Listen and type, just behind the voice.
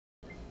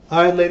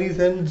Alright, ladies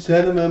and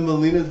gentlemen,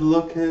 Melina's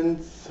looking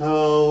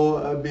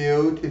so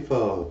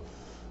beautiful.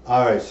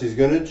 Alright, she's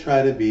going to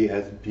try to be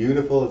as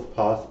beautiful as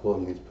possible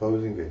in these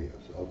posing videos,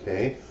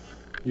 okay?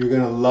 You're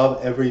going to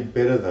love every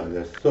bit of them.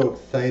 They're so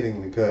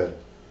excitingly good.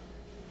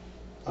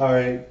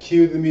 Alright,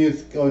 cue the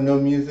music. Oh, no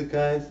music,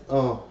 guys?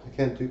 Oh, I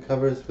can't do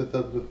covers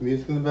with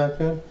music in the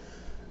background?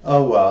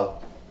 Oh,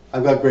 well.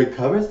 I've got great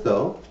covers,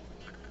 though.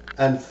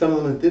 And some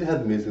of them did have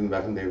the music in the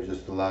background. They were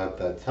just allowed at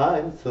that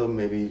time, so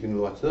maybe you can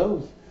watch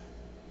those.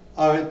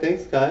 Alright,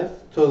 thanks guys.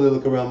 Totally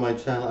look around my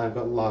channel. I've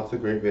got lots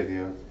of great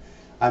videos.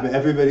 I'm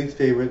everybody's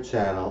favorite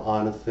channel.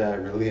 Honestly, I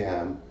really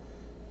am.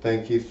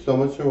 Thank you so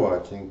much for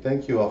watching.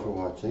 Thank you all for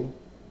watching.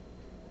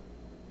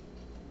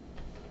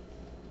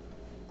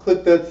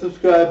 Click that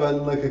subscribe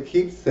button like I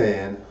keep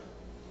saying.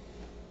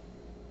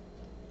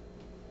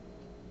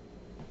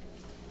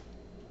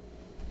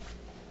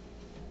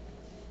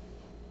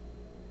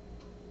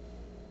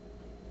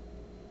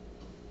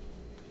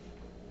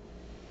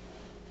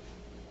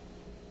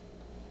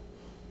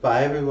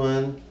 Bye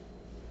everyone.